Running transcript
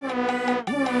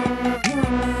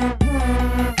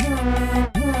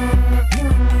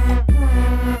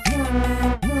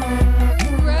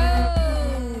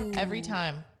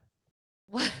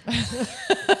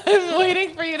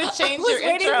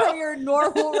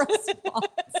response.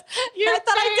 I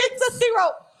thought I did something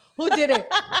wrong. Who did it?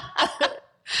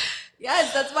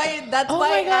 Yes, that's my. Oh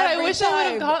my God! I wish I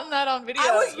would have gotten that on video.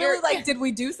 I was really like, did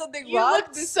we do something you wrong? You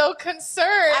looked so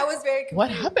concerned. I was very confused. What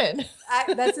happened?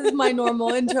 This is my normal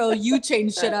intro. You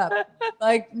change shit up.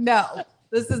 Like, no,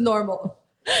 this is normal.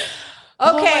 Okay.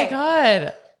 Oh my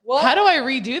God. What? How do I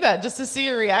redo that just to see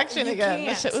your reaction You again? can't.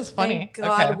 That shit was funny. Thank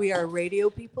God okay. we are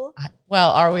radio people. Well,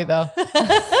 are we though?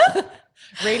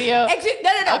 Radio. Actually,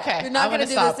 no. Okay. You're not going to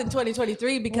do this in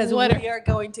 2023 because we are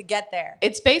going to get there.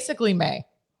 It's basically May.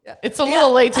 Yeah. It's a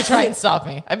little late to try and stop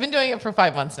me. I've been doing it for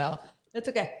 5 months now. That's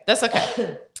okay. That's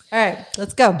okay. All right,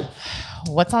 let's go.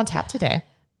 What's on tap today?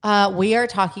 We are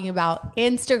talking about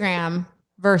Instagram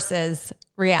versus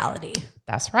reality.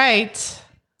 That's right.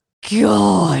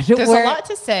 God. There's a lot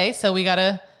to say, so we got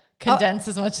to condense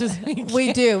as much as we can.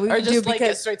 We do. Or just like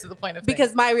get straight to the point of things.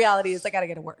 Because my reality is I got to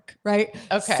get to work, right?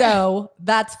 Okay. So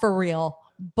that's for real.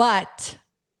 But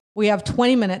we have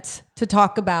 20 minutes to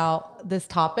talk about this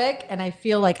topic, and I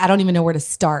feel like I don't even know where to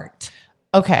start.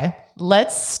 Okay.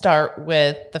 Let's start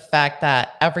with the fact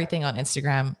that everything on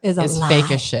Instagram is fake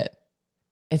as shit.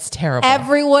 It's terrible.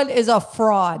 Everyone is a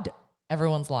fraud.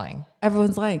 Everyone's lying.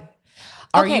 Everyone's lying.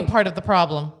 Are you part of the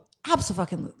problem?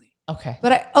 Absolutely. Okay.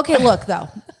 But look though.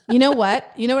 You know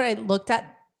what? You know what I looked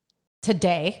at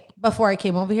today before I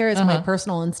came over here is my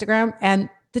personal Instagram. And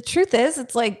the truth is,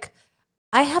 it's like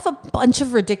I have a bunch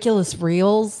of ridiculous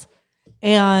reels,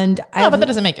 and but that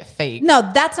doesn't make it fake. No,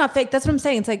 that's not fake. That's what I'm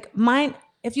saying. It's like mine.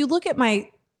 If you look at my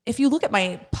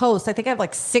posts, I think I have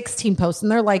like 16 posts,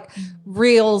 and they're like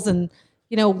reels and,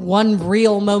 one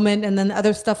real moment and then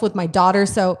other stuff with my daughter.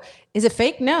 So is it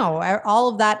fake? No, all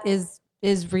of that is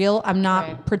real. I'm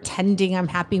not pretending I'm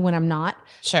happy when I'm not.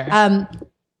 Sure.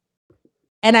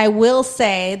 And I will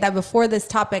say that before this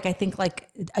topic, I think like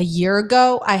a year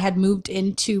ago, I had moved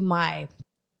into my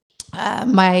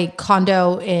my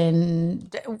condo in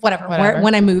whatever.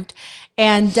 When I moved,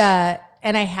 and I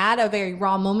had a very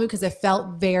raw moment because it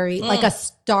felt very like a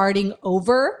starting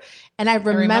over. And I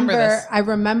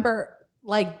remember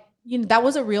like, that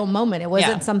was a real moment. It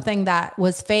wasn't something that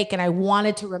was fake. And I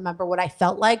wanted to remember what I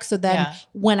felt like. So then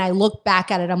when I look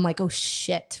back at it, I'm like, oh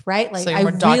shit. Right. Like so you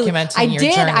were documenting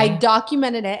your journey. I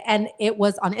documented it, and it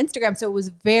was on Instagram. So it was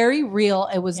very real.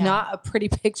 It was not a pretty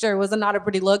picture. It was not a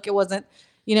pretty look. It wasn't,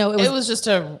 it was just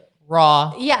a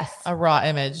raw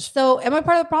image. So am I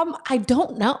part of the problem? I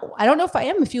don't know. I don't know if I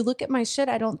am. If you look at my shit,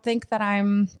 I don't think that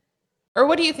I'm. Or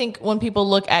what do you think when people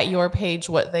look at your page,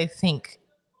 what they think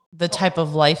the type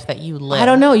of life that you live? I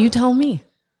don't know. You tell me.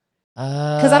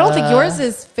 Because I don't think yours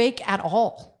is fake at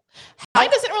all. Mine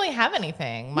doesn't really have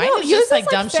anything. Mine is just like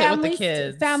dumb shit with the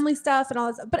kids. Family stuff and all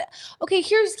that stuff. But okay,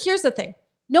 here's the thing.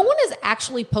 No one is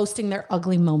actually posting their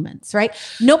ugly moments, right?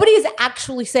 Nobody is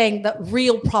actually saying the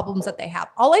real problems that they have.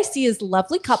 All I see is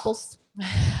lovely couples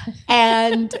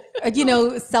and,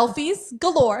 selfies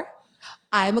galore.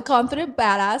 I'm a confident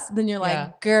badass. Then you're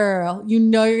like, girl, you're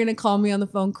going to call me on the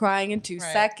phone crying in 2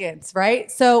 seconds, right?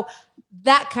 So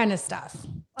that kind of stuff.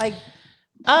 Like,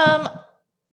 I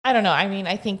don't know. I mean,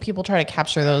 I think people try to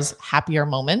capture those happier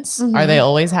moments. Are they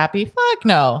always happy? Fuck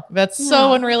no. That's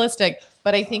so unrealistic.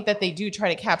 But I think that they do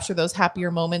try to capture those happier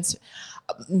moments,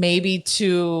 maybe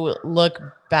to look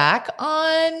back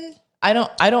on. I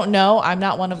don't know. I'm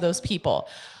not one of those people.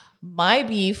 My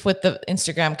beef with the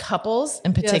Instagram couples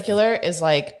in particular is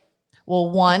like, well,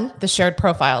 one, the shared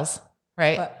profiles,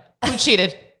 right? What? Who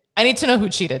cheated? I need to know who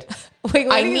cheated. Wait,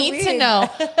 what I do you need mean? to know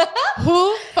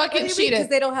who fucking cheated. Because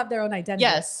they don't have their own identity.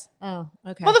 Yes. Oh,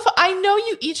 okay. I know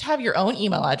you each have your own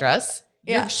email address.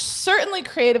 You're certainly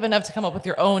creative enough to come up with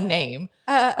your own name.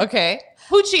 Okay.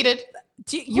 Who cheated?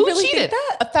 You really cheated?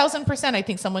 Think that? 1,000%. I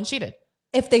think someone cheated.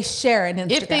 If they share an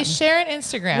Instagram. If they share an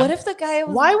Instagram. What if the guy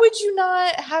was... Why would you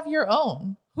not have your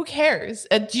own? Who cares?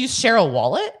 Do you share a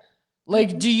wallet?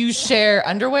 Like, do you share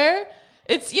underwear?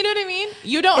 It's, you know what I mean?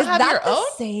 You don't have your own?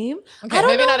 Same? Okay,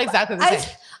 maybe not exactly the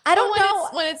same. I don't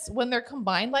know. When they're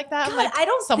combined like that, God, like, I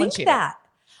don't someone think cheated. that.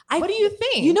 What do you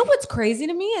think? You know what's crazy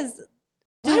to me is...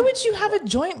 Why would you have a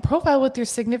joint profile with your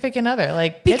significant other?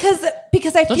 Like, because I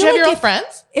feel don't you have your own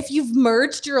friends? If you've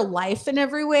merged your life in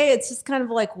every way, it's just kind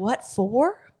of like, what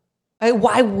for?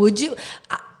 Why would you?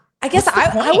 I guess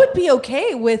I would be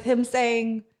okay with him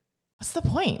saying, what's the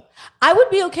point? I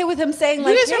would be okay with him saying, you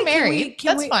like, guys are married.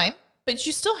 That's fine. But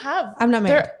you still have. I'm not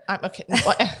married. Okay.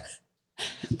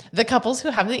 The couples who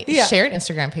have the shared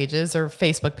Instagram pages or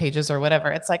Facebook pages or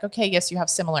whatever, it's like, okay, yes, you have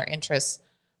similar interests.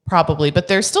 Probably, but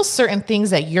there's still certain things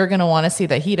that you're going to want to see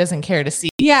that he doesn't care to see.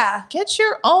 Yeah. Get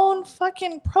your own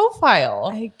fucking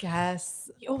profile. I guess.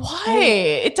 Why?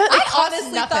 It doesn't. I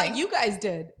honestly thought you guys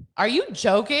did. Are you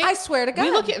joking? I swear to God.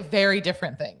 We look at very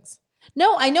different things.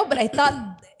 No, I know, but I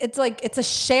thought it's like it's a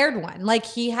shared one. Like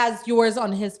he has yours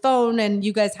on his phone and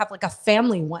you guys have like a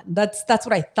family one. That's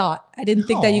what I thought. I didn't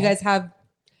think that you No. guys have.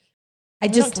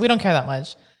 We don't care that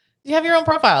much. You have your own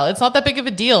profile. It's not that big of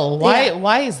a deal. Why? Yeah.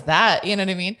 Why is that? You know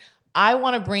what I mean? I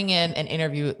want to bring in and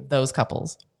interview those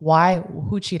couples. Why?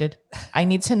 Who cheated? I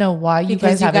need to know why you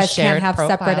guys have a shared can't have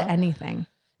profile. separate anything.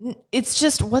 It's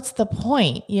just, what's the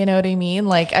point? You know what I mean?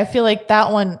 Like, I feel like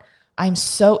that one, I'm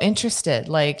so interested.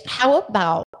 Like, How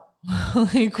about?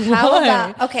 like How what?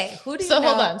 about? Okay, who do you So know?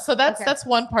 hold on. So that's Okay. that's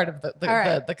one part of All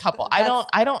right. the couple. That's-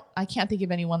 I can't think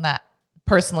of anyone that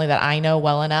personally that I know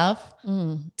well enough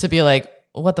Mm, to be like,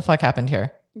 what the fuck happened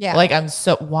here? yeah, Like,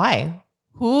 why?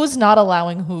 Who's not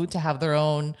allowing who to have their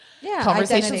own yeah,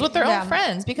 conversations identity. with their Yeah. own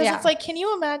friends? Because Yeah. it's like, can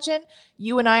you imagine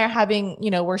you and I are having,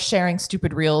 we're sharing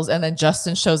stupid reels and then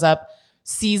Justin shows up,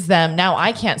 sees them. Now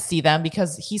I can't see them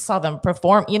because he saw them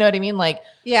perform. You know what I mean? Like,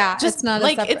 Yeah, just it's not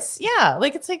like, a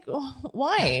separate. it's like,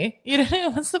 why?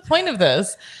 What's the point of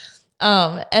this?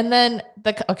 And then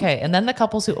the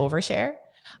couples who overshare.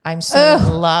 I'm so in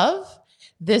love.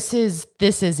 This is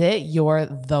it. You're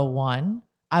the one.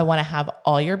 I want to have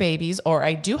all your babies, or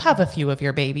I do have a few of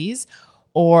your babies,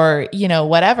 or,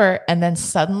 whatever. And then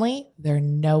suddenly they're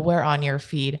nowhere on your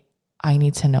feed. I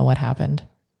need to know what happened.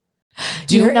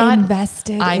 You're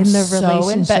invested in the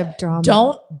relationship drama.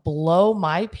 Don't blow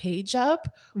my page up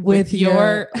with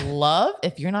your love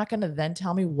if you're not going to then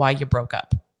tell me why you broke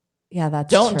up. Yeah,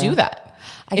 that's Don't true. do that.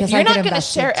 I guess If you're I get not going to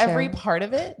invested share too. every part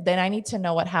of it, then I need to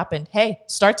know what happened. Hey,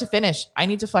 start to finish. I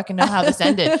need to fucking know how this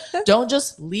ended. Don't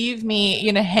just leave me,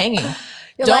 hanging.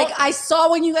 You're Don't- like, I saw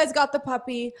when you guys got the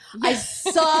puppy. I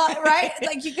saw, right?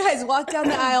 Like you guys walked down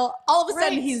the aisle. All of a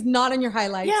sudden, Right. he's not on your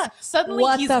highlights. Yeah, suddenly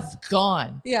What he's the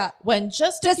gone. Yeah. When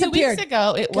just a few Disappeared. weeks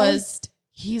ago, it was,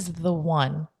 he's the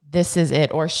one. This is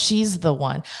it. Or she's the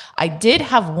one. I did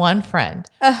have one friend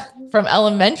from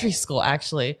elementary school,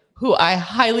 actually, who I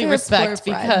highly Your respect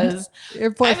poor friend. because Your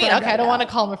boyfriend I don't want to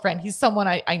call him a friend. He's someone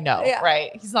I know, Yeah.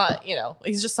 right? He's not,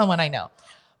 he's just someone I know.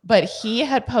 But he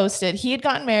had posted, he had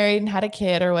gotten married and had a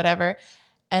kid or whatever.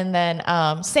 And then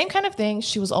same kind of thing.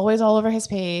 She was always all over his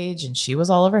page and she was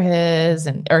all over his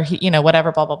or he,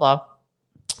 whatever, blah, blah, blah.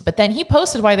 But then he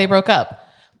posted why they broke up.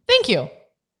 Thank you.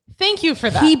 Thank you for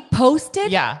that. He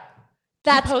posted? Yeah.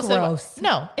 That's He posted- gross.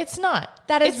 No, it's not.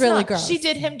 That is It's really not. gross. She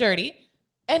did him dirty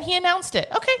and he announced it.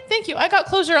 Okay, thank you. I got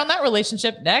closure on that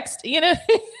relationship. Next,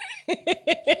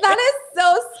 That is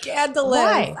so scandalous.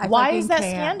 Why? I Why fucking is that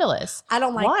can't. scandalous? I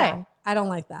don't like Why? that. I don't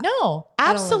like that. No, I don't like that.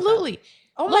 absolutely.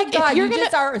 Oh my Look, if God. you're You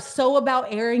just are so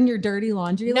about airing your dirty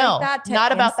laundry No, like that to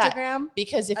not about that. Instagram?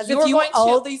 Because if As you if are you going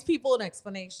owe to, these people an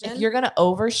explanation. if you're going to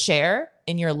overshare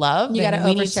in your love, You then gotta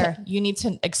overshare. you need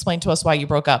to explain to us why you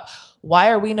broke up. Why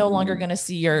are we no longer going to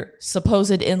see your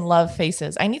supposed in love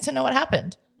faces? I need to know what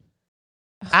happened.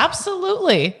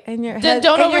 Absolutely. in your Then head,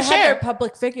 don't in your head, overshare. they're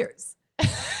public figures.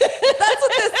 That's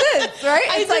what this is, right?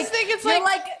 I It's just think it's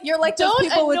you're like those don't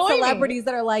people with annoy me. celebrities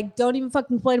that are like, don't even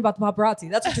fucking complain about the paparazzi.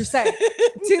 That's what you're saying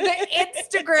to the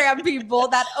Instagram people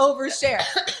that overshare.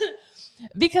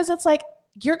 Because it's like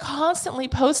you're constantly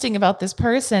posting about this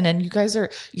person and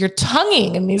you're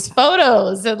tonguing in these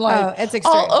photos and like It's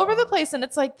extreme. all over the place. And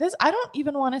it's like this, I don't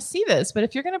even want to see this, but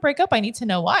if you're going to break up, I need to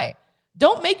know why.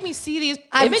 Don't make me see these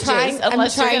images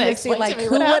unless you're going to see explain like to me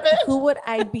what happened. who would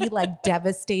I be like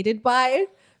devastated by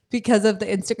because of the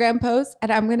Instagram post? And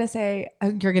I'm gonna say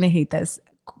you're gonna hate this.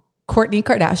 Kourtney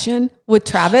Kardashian with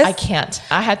Travis. I can't.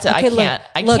 I had to. Okay, I look, can't.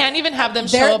 I look, can't even have them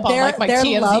their- show up on their- like my their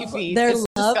TMZ love- feed. their It's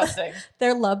love- disgusting.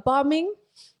 Their love bombing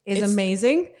is It's-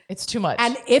 amazing. It's too much.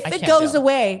 And if I it can't goes do.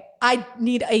 away, I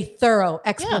need a thorough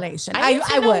explanation. I need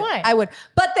to know why. I would.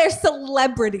 But they're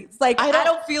celebrities. Like I I don't-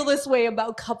 don't feel this way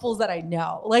about couples that I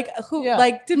know. Like who? Yeah.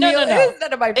 Like to No, me, no, no. it's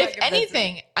none of my If fucking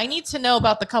anything, I need to know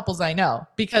about the couples I know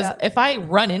because Yeah. if I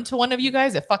run into one of you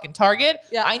guys at fucking Target,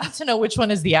 Yeah. I need to know which one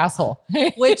is the asshole.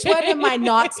 business. Which one am I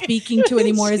not speaking to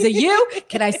anymore? Is it you?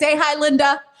 Can I say hi,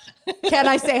 Linda? Can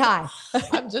I say hi?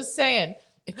 I'm just saying,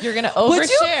 if you're gonna Would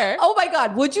you? overshare, Oh my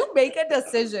God! Would you make a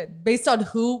decision based on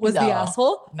who was the No.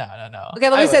 asshole? no. Okay,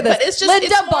 let me I say would, this. but it's just Linda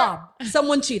it's more- Bomb.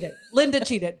 Someone cheated. Linda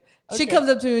cheated. She Okay. comes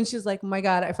up to me and she's like, "Oh my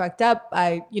God, I fucked up.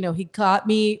 He caught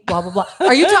me. Blah blah blah."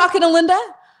 Are you talking to Linda?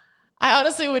 I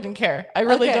honestly wouldn't care. I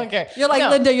really Okay. don't care. You're like,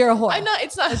 No. Linda, you're a whore. I know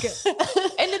it's not,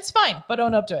 and it's fine, but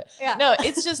own up to it. Yeah. No,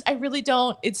 it's just I really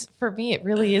don't. It's for me. It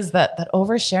really is that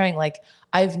oversharing. Like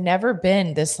I've never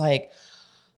been this like,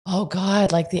 oh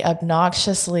God, like the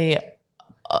obnoxiously,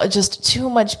 just too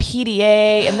much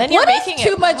PDA, and then you're What is making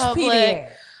too it much public. PDA?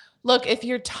 Look, if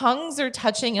your tongues are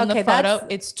touching in the Okay, photo, that's-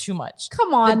 it's too much.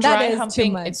 Come on, The dry that is humping,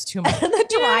 too much. it's too much. The You know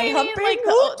dry what I mean? humping? Like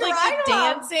Who the dry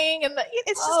hump? dancing and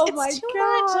it's just Oh it's my too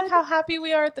much. Look God. how happy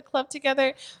we are at the club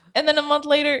together. And then a month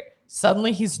later,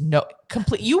 suddenly he's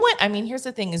complete. You went, I mean, here's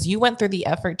the thing is you went through the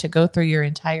effort to go through your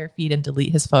entire feed and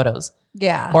delete his photos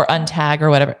Yeah. or untag or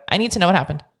whatever. I need to know what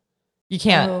happened. You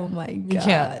can't. Oh my God. You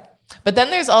can't. But then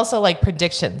there's also like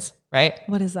predictions, right?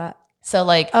 What is that? So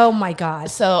like, Oh my God.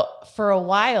 so for a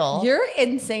while, You're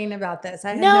insane about this. I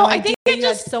had No, no I idea think you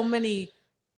had so many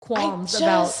qualms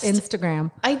about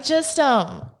Instagram. I just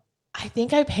I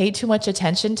think I pay too much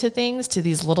attention to things, to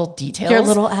these little details. You're a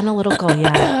little analytical,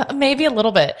 yeah. Maybe a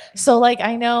little bit. So like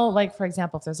I know, like for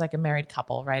example, if there's like a married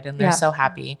couple, right? And they're Yeah. so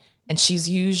happy. And she's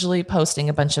usually posting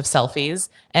a bunch of selfies.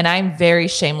 And I'm very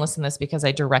shameless in this because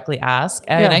I directly ask.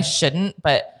 And Yeah. I shouldn't,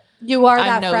 but You are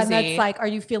I'm that friend nosy. that's like, are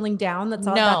you feeling down? That's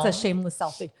all. No. That's a shameless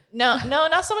selfie. no,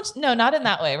 not so much. No, not in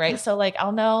that way, right? So like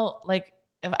I'll know like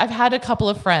if I've had a couple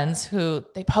of friends who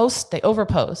they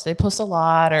overpost, they post a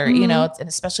lot or, you know, and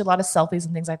especially a lot of selfies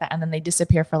and things like that. And then they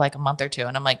disappear for like a month or two.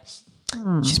 And I'm like,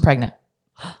 she's pregnant,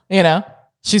 you know,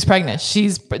 she's pregnant.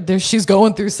 She's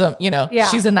going through some, you know, Yeah.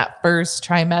 she's in that first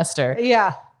trimester.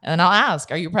 Yeah. And I'll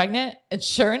ask, are you pregnant? And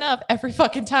sure enough, every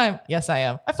fucking time, yes, I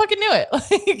am. I fucking knew it.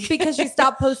 Like, Because you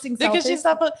stopped posting selfies. because she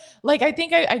stopped. Like, I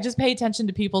think I just pay attention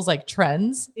to people's like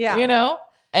trends, Yeah. you know?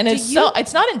 And Do it's you-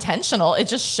 it's not intentional. It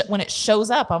just, when it shows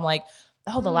up, I'm like,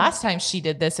 oh, the last time she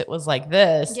did this, it was like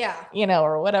this, Yeah. you know,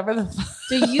 or whatever.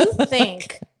 Do you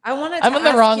think I want to? I'm in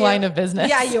the wrong line of business.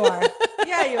 Yeah, you are.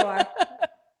 Yeah, you are.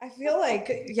 I feel like,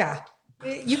 yeah,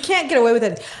 you can't get away with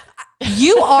it.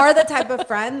 You are the type of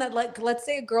friend that, like, let's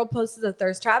say a girl posted a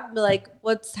thirst trap and be like,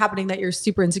 what's happening that you're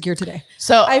super insecure today?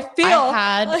 So I feel I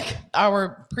had like-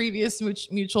 our previous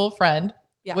mutual friend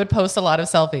Yeah. would post a lot of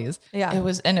selfies. Yeah. It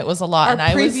was a lot. Our and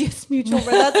I was, previous mutual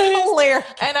friend. That's hilarious.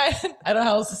 and I don't know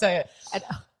how else to say it.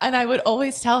 And I would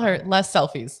always tell her less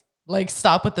selfies. Like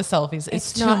stop with the selfies.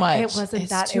 It's too not- much. It wasn't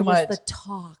It's that. too It was much. the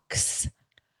talks.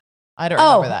 I don't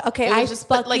remember that. Okay. It was I just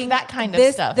but like fucking- that kind of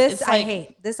this, stuff. This It's I like,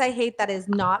 hate. This I hate. That is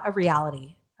not a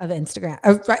reality of Instagram.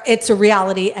 It's a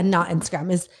reality and not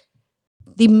Instagram. Is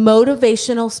the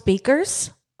motivational speakers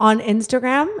on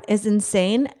Instagram is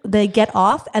insane. They get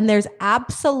off and there's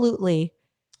absolutely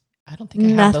I don't think I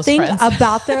have those nothing friends.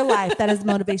 about their life that is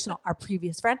motivational. Our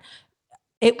previous friend,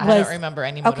 it I was don't remember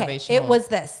any okay. motivational It was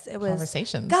this. It was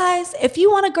conversations. guys. If you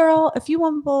want a girl, if you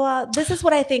want blah, blah, this is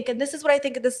what I think, and this is what I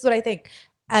think, and this is what I think,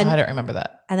 and I don't remember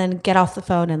that. and then get off the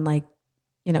phone and like,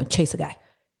 chase a guy.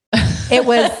 It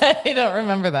was I don't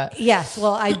remember that. yes.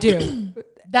 Well, I do.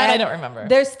 That I And don't remember.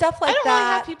 There's stuff I like don't really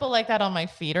that. have people like that on my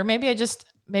feed, or maybe I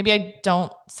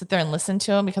don't sit there and listen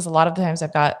to them because a lot of times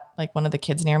I've got like one of the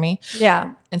kids near me,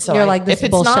 Yeah. and so You're I- like, this if is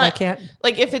it's bullshit. not I can't.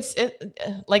 like if it's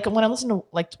like when I listen to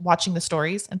like watching the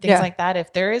stories and things Yeah. like that,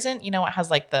 if there isn't, it has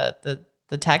like the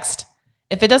text.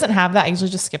 If it doesn't have that, I usually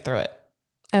just skip through it.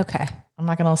 Okay. I'm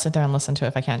not gonna sit there and listen to it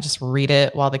if I can't just read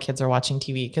it while the kids are watching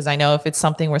TV. Because I know if it's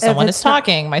something where someone it's is not-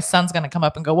 talking, my son's gonna come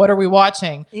up and go, "What are we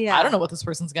watching?" Yeah. I don't know what this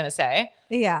person's gonna say.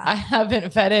 Yeah. I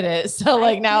haven't vetted it, so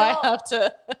like now I feel- have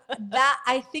to.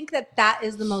 I think that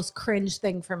is the most cringe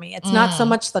thing for me. It's not so Mm.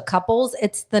 much the couples,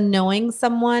 it's the knowing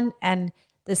someone and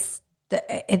this.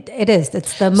 It is.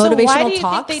 It's the motivational So why do you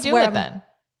talks think they do where it I'm- then?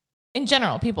 In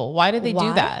general, people, why do they Why?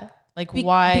 do that? Like Be-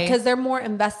 why? Because they're more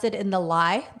invested in the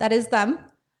lie that is them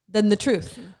than the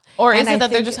truth. or is and it I that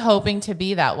they're think- just hoping to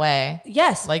be that way?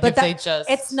 Yes, Like but if they just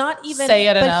it's not even say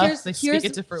it but enough, they speak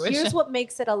it to fruition. Here's what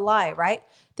makes it a lie, right?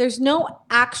 There's no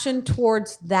action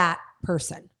towards that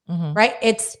person, Mhm. right?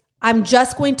 It's I'm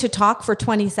just going to talk for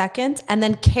 20 seconds and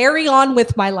then carry on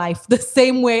with my life the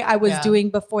same way I was Yeah. doing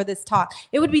before this talk.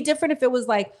 It would be different if it was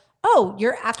like, oh,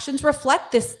 your actions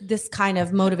reflect this kind of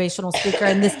motivational speaker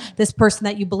and this person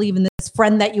that you believe in, this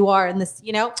friend that you are, and this,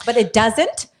 but it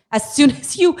doesn't. As soon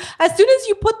as you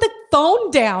put the phone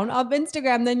down of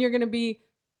Instagram, then you're gonna be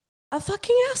a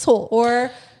fucking asshole, or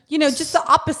just the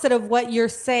opposite of what you're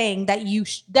saying that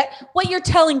what you're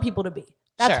telling people to be.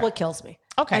 That's Sure. what kills me.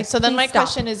 Okay, Like, so then please my stop.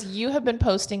 question is: you have been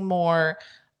posting more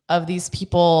of these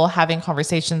people having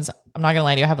conversations. I'm not gonna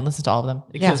lie to you, I haven't listened to all of them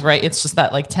because right, it's just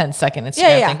that like 10-second Instagram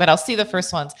Yeah, yeah. thing. But I'll see the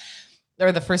first ones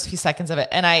or the first few seconds of it,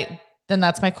 and then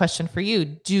that's my question for you.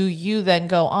 Do you then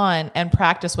go on and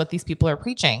practice what these people are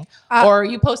preaching, or are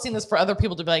you posting this for other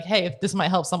people to be like, hey, if this might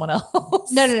help someone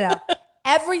else? No.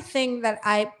 Everything that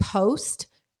I post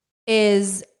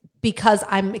is because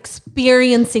I'm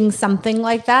experiencing something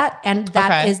like that, and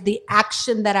that is Okay. the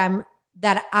action that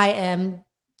I am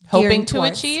Hoping gearing to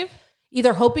towards. achieve.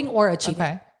 Either hoping or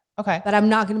achieving. Okay. But I'm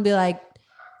not going to be like,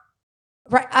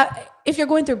 right. If you're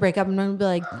going through a breakup, I'm going to be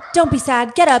like, don't be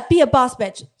sad. Get up. Be a boss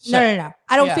bitch. No.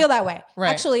 I don't feel that way. Right.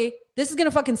 Actually, this is going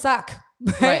to fucking suck.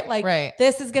 Right? Right, Like right.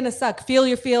 this is going to suck. Feel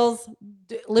your feels,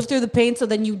 live through the pain so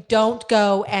then you don't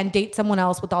go and date someone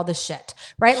else with all this shit.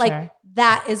 Right? Sure. Like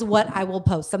that is what I will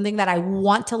post. Something that I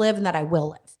want to live and that I will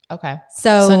live. Okay.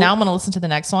 So now I'm going to listen to the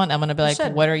next one. I'm going to be like,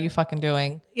 should. what are you fucking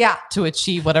doing yeah, to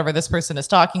achieve whatever this person is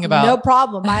talking about? no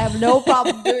problem. I have no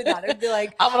problem doing that. It'd be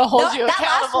like, I'm going to hold you that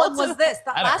accountable. last one was this.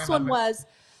 That last one was,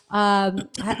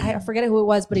 I forget who it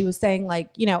was, but he was saying like,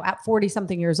 you know, at 40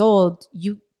 something years old,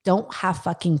 you don't have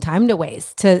fucking time to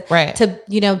waste to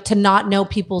to not know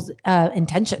people's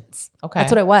intentions. Okay.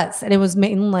 That's what it was. And it was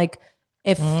mainly like,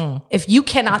 if you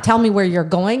cannot tell me where you're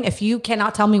going, if you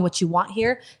cannot tell me what you want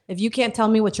here, if you can't tell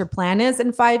me what your plan is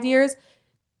in 5 years,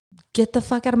 get the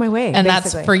fuck out of my way. And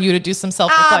basically. that's for you to do some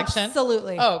self-reflection?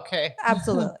 Absolutely. Okay.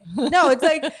 Absolutely. No, it's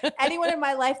like anyone in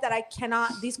my life that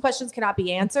these questions cannot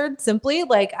be answered simply.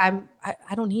 Like I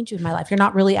don't need you in my life. You're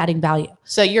not really adding value.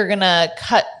 So you're going to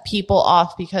cut people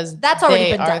off because That's already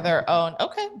they been are done. their own.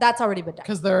 Okay. That's already been done.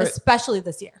 'Cause they're- especially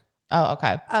this year. Oh,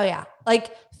 okay. Oh yeah.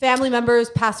 Like family members,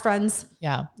 past friends.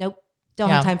 Yeah. Nope. Don't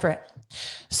have time for it.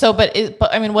 So, but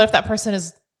I mean, what if that person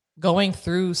is going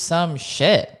through some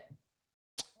shit?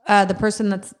 The person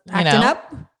that's acting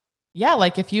up. Yeah.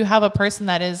 Like if you have a person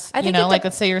that is, like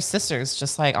let's say your sister's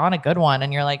just like on a good one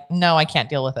and you're like, no, I can't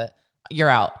deal with it. You're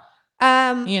out.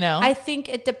 I think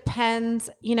it depends.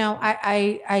 You know,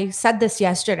 I said this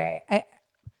yesterday.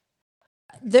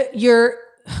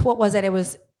 What was it?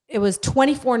 It was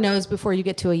 24 no's before you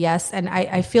get to a yes. And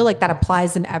I feel like that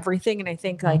applies in everything. And I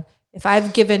think like if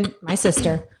I've given my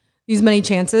sister these many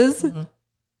chances,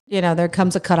 there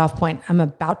comes a cutoff point. I'm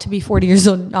about to be 40 years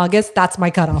old in August. That's my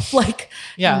cutoff. Like,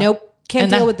 nope. Can't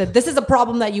deal with it. This is a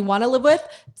problem that you want to live with.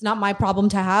 It's not my problem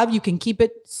to have. You can keep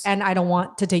it. And I don't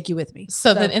want to take you with me.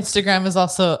 So then Instagram is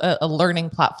also a learning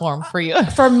platform for you.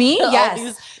 For me, yes.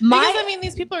 Because I mean,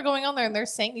 these people are going on there and they're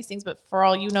saying these things, but for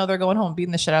all you know, they're going home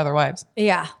beating the shit out of their wives.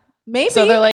 Yeah. Maybe. So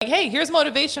they're like, hey, here's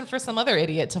motivation for some other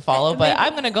idiot to follow, but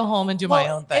I'm going to go home and do my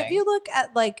own thing. If you look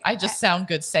at I just sound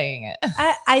good saying it.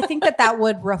 I think that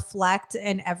would reflect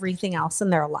in everything else in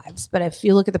their lives. But if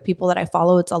you look at the people that I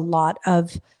follow, it's a lot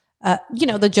of,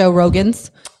 the Joe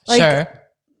Rogans. Sure.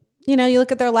 You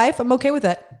look at their life. I'm okay with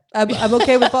it. I'm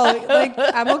okay with following.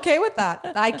 I'm okay with that.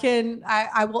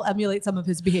 I will emulate some of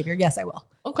his behavior. Yes, I will.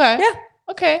 Okay. Yeah.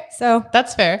 Okay. So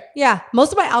that's fair. Yeah.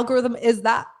 Most of my algorithm is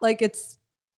that it's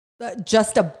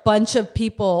just a bunch of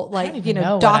people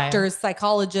doctors,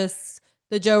 psychologists,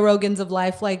 the Joe Rogans of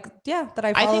life. That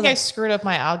I follow. I think I screwed up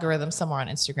my algorithm somewhere on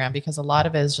Instagram because a lot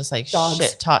of it is just like dogs.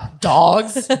 Shit talk.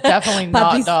 Dogs, definitely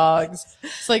not dogs.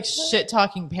 It's like shit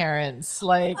talking parents.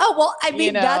 Like, oh, well, I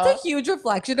mean, that's a huge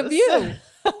reflection of you.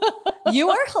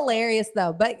 You are hilarious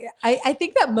though. But I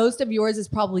think that most of yours is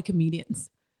probably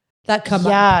comedians that come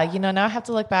up. Yeah. Now I have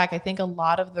to look back. I think a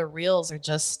lot of the reels are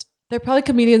just, they're probably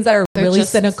comedians that are really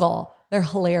cynical. They're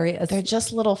hilarious. They're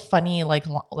just little funny, like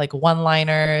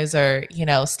one-liners or,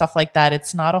 stuff like that.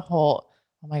 It's not a whole,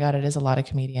 oh my God, it is a lot of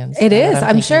comedians. It is,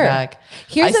 I'm sure.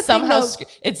 Here's the somehow, thing,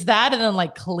 it's that and then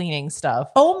like cleaning stuff.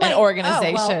 And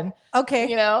organization. Okay.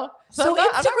 So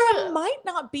Instagram might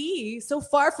not be so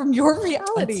far from your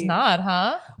reality. It's not,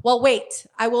 huh? Well, wait,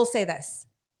 I will say this.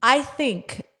 I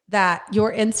think that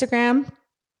your Instagram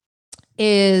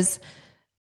is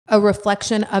a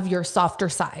reflection of your softer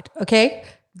side. Okay.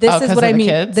 This is what I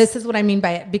mean. This is what I mean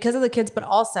by it because of the kids, but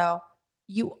also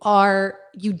you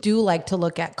do like to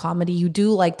look at comedy. You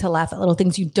do like to laugh at little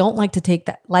things. You don't like to take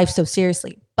that life so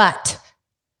seriously, but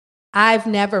I've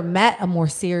never met a more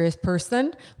serious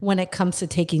person when it comes to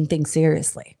taking things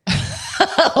seriously.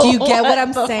 Do you get what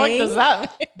I'm saying? What does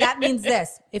that mean? That means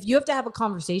this. If you have to have a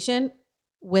conversation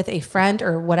with a friend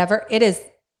or whatever,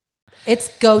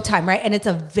 it's go time, right? And it's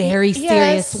a very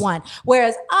serious one.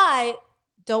 Whereas I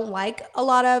don't like a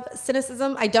lot of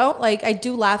cynicism. I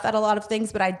do laugh at a lot of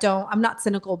things, but I'm not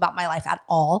cynical about my life at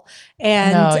all.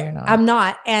 And no, you're not. I'm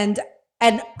not. And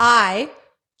I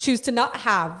choose to not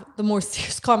have the more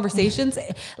serious conversations.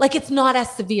 Like it's not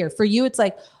as severe for you. It's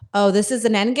like, oh, this is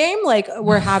an end game. Like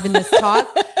we're having this talk.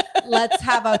 Let's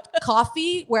have a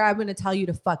coffee where I'm going to tell you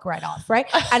to fuck right off. Right.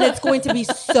 And it's going to be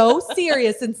so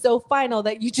serious and so final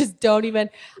that you just don't even,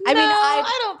 I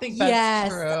don't think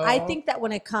that's true. I think that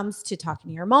when it comes to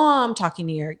talking to your mom, talking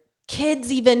to your kids,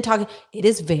 it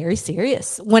is very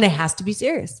serious when it has to be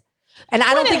serious. And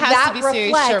I don't think that reflects,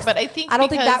 serious, but I don't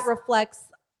think that reflects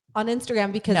on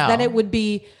Instagram because then it would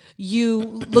be you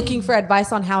looking for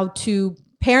advice on how to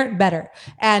parent better.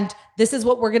 And this is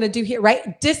what we're going to do here,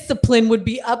 right? Discipline would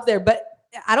be up there, but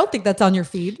I don't think that's on your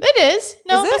feed. It is.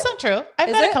 No, Is that's it? not true. I've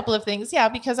Is got it? a couple of things. Yeah,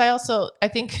 because I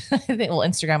think well,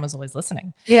 Instagram is always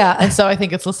listening. Yeah. And so I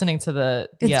think it's listening to the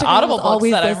Instagram Audible is books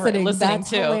always that I'm listening. listening That's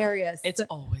to. hilarious. It's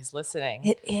always listening.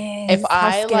 It is. If How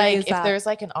I scary is if that? there's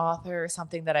like an author or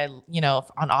something that I,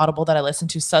 on Audible that I listen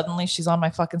to, suddenly she's on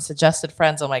my fucking suggested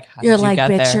friends. I'm like, how You're did you like,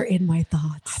 get bitch, there? you're in my How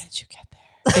thoughts. did you get there?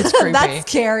 It's creepy. That's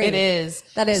scary. It is.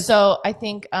 That is. So I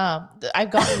think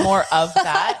I've gotten more of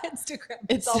that. Instagram.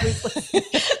 It's always listening.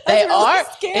 They really are.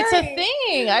 scary. It's a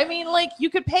thing. I mean, like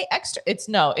you could pay extra. It's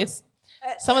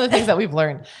some of the things that we've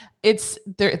learned.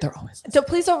 They're always. So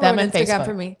please don't Them ruin and Instagram Facebook.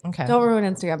 for me. Okay. Don't ruin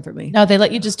Instagram for me. No, they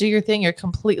let you just do your thing. You're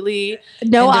completely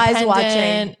No eyes watching.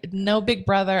 independent, no big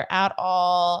brother at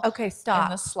all. Okay, In stop.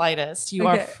 the slightest. You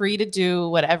are Okay. free to do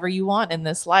whatever you want in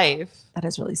this life. That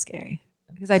is really scary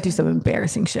because I do some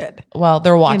embarrassing shit. Well,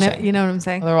 they're watching. You know what I'm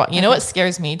saying? You know what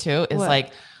scares me too is What?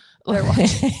 like, They're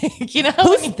you know,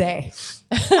 Who's when you- they?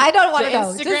 I don't want the to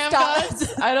know. Just Instagram stop.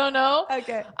 gods? I don't know.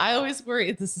 Okay. I always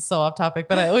worry. This is so off topic,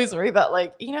 but I always worry that,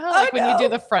 like, you know, how, I like when you do know.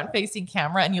 the front facing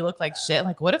camera and you look like shit.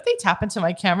 Like, what if they tap into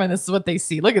my camera and this is what they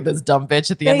see? Look at this dumb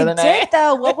bitch at the end of the did night.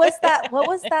 though. What was that? What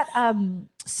was that?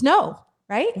 Snow,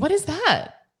 right? What is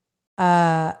that?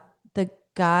 The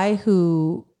guy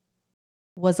who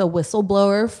was a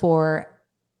whistleblower for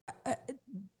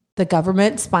the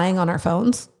government spying on our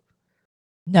phones.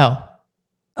 No,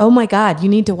 Oh my God, you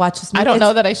need to watch this movie. I don't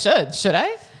know It's- that I should. Should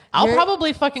I? I'll You're-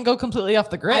 probably fucking go completely off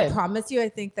the I grid. promise you, I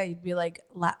think that you'd be like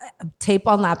tape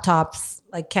on laptops,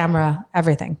 like camera,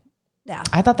 everything. Yeah.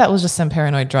 I thought that was just some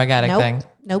paranoid drug addict Nope. thing.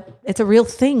 Nope. It's a real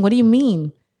thing. What do you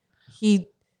mean?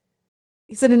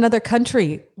 He's in another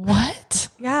country. What?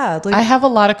 Yeah. Like, I have a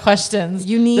lot of questions.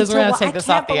 you need We're to gonna wa- take I this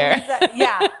can't off the air. believe that-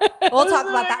 Yeah. We'll talk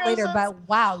about that Oh my later. gosh. But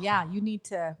wow, yeah, you need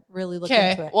to really look into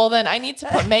Okay. it. Well, then I need to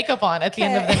put makeup on at the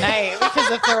end of the Okay. night because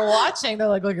if they're watching, they're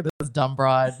like, look at this dumb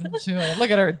broad.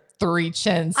 Look at her 3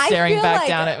 chins I staring feel back like-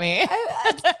 down at me.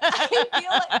 I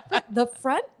feel like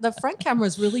the front camera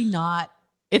is really not.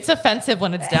 It's offensive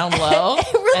when it's down low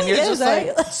It really and you're is, just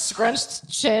right? like scrunched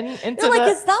chin into You're like,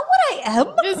 the. is that what I am?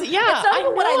 Yeah, not I even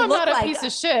know what I I'm look not a like. piece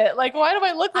of shit. Like, why do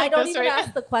I look I like don't this even right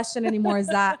ask the question anymore. Is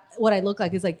that what I look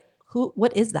like? Is like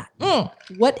what is that? now?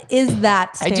 What is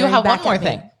that? I do staring have one back more at me?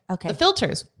 thing. Okay. The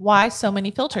filters. Why so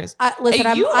many filters?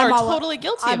 Listen, you are I'm all, totally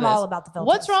guilty I'm of this. all about the filters.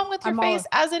 What's wrong with your I'm all- face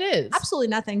as it is? Absolutely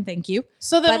nothing. Thank you.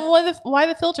 So then, But- why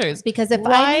the filters? Because if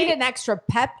Why- I need an extra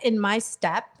pep in my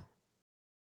step,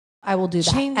 I will do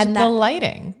that. Change and the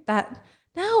lighting.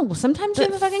 no, sometimes The-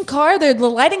 in the fucking car, the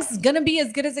lighting's gonna be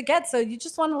as good as it gets. So you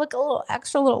just want to look a little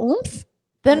extra, little oomph.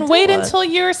 Then I'll wait do it. until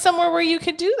you're somewhere where you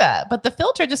could do that. But the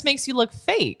filter just makes you look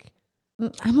fake.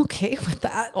 I'm okay with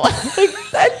that.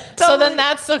 So then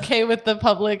that's okay with the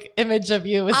public image of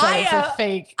you is that it's a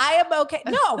fake. I am okay.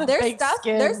 No, there's Fake stuff.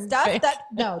 skin, There's stuff fake-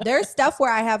 there's stuff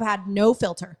where I have had no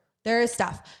filter. There is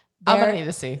stuff. I'm There- gonna need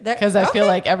to see there- because I feel okay.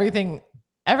 like everything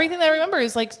that I remember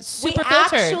is like we super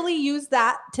filtered. actually used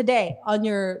that today on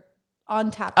your on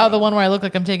tap. Oh, the thing. one where I look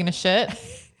like I'm taking a shit.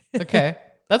 Okay,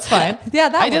 that's fine. Yeah,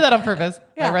 that I did one. that on purpose.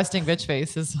 Yeah. My resting bitch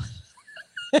face is.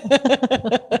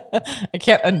 I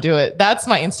can't undo it. That's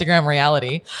my Instagram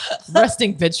reality.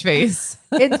 Resting bitch face.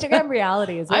 Instagram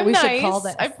reality is what I'm we nice. should call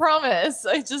this. I promise.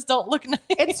 I just don't look nice.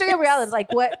 Instagram reality is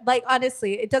like what? Like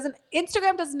honestly,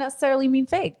 Instagram doesn't necessarily mean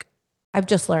fake. I've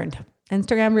just learned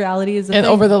Instagram reality is a And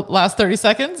thing. over the last 30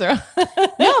 seconds, or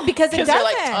No, because it you're doesn't.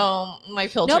 like, oh, my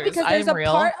filters. No, because there's I'm a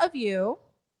real. part of you.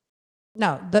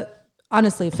 No,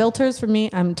 honestly, filters for me,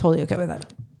 I'm totally okay with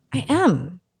that. I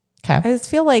am. Okay, I just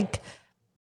feel like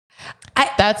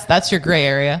that's your gray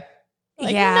area.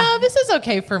 Like, yeah. no, this is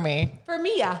okay for me. For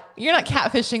me, yeah. You're not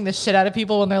catfishing the shit out of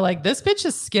people when they're like, this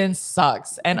bitch's skin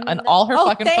sucks, and all her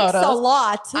fucking thanks photos. a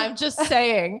lot. I'm just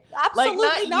saying, like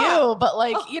Absolutely not you, but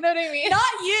like you know what I mean. Not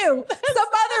you. Some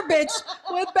other bitch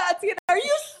with bad skin. Are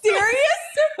you serious?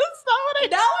 That's not what I.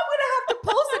 Now I'm gonna have to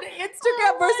post an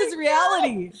Instagram versus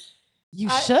reality. You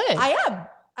should. I am.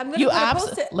 I'm gonna you post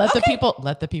absolutely it. let the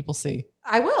Okay. people see,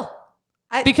 I will.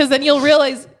 because then you'll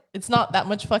realize it's not that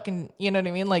much fucking. You know what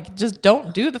I mean? Like, just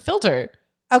don't do the filter.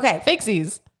 Okay.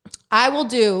 Fakesies. I will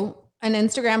do an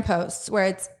Instagram post where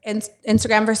it's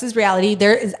Instagram versus reality.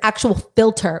 There is actual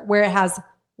filter where it has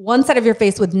one side of your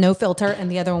face with no filter and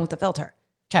the other one with a filter.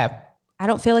 Okay. I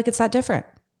don't feel like it's that different.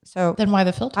 So Then why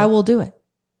the filter? I will do it.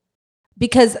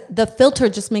 Because the filter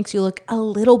just makes you look a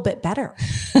little bit better.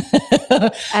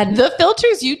 And the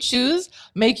filters you choose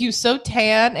make you so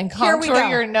tan and Here we contour go.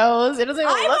 your nose. It doesn't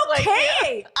even I'm look like you.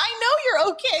 okay. I know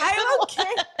you're okay. I'm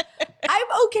okay.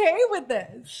 I'm okay with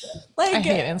this. I Like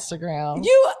hate Instagram.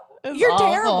 you You're awful.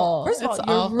 terrible. First of all, It's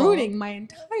you're awful. ruining my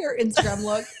entire Instagram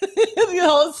look. The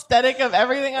whole aesthetic of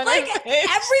everything on Like your everything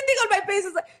face. on my face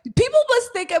is like, people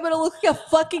must think I'm gonna look like a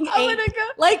fucking I'm ape. gonna go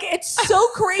Like it's so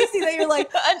crazy that you're like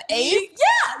an ape.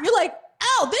 Yeah, you're like,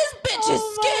 ow, this bitch's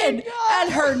Oh my skin God.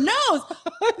 and her nose.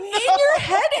 In your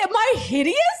head, am I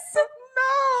hideous? No.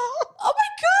 Oh my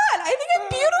God, I think I'm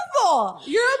beautiful.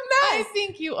 You're a I mess.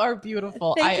 think you are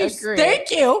beautiful. Thank I you. agree. Thank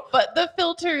you. But the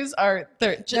filters are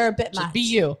They're a bit just much. be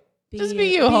you. Just be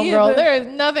you, Be homegirl. you. There is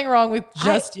nothing wrong with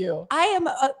just you. I am.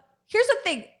 Here's the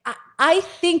thing. I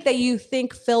think that you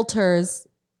think filters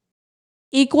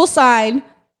equal sign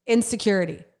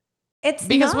insecurity. It's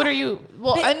Because not. what are you?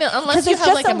 Well, Be- I know, 'cause unless you it's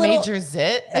have just like a a little- major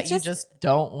zit that it's you just- just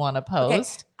don't want to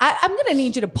post. I'm gonna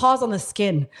need you to pause on the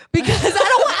skin because I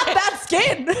don't have bad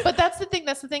skin. But that's the thing.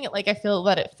 That's the thing. Like I feel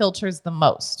that it filters the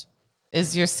most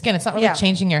is your skin. It's not really Yeah.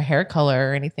 changing your hair color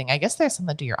or anything. I guess there's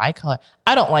something to your eye color.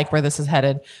 I don't like where this is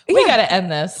headed. We Yeah. got to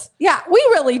end this. Yeah, we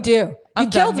really do. I'm You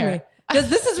done killed here. me because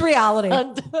this is reality.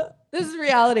 And This is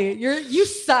reality. You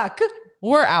suck.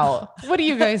 we're out. What do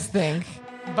you guys think?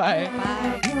 Bye.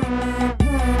 Bye.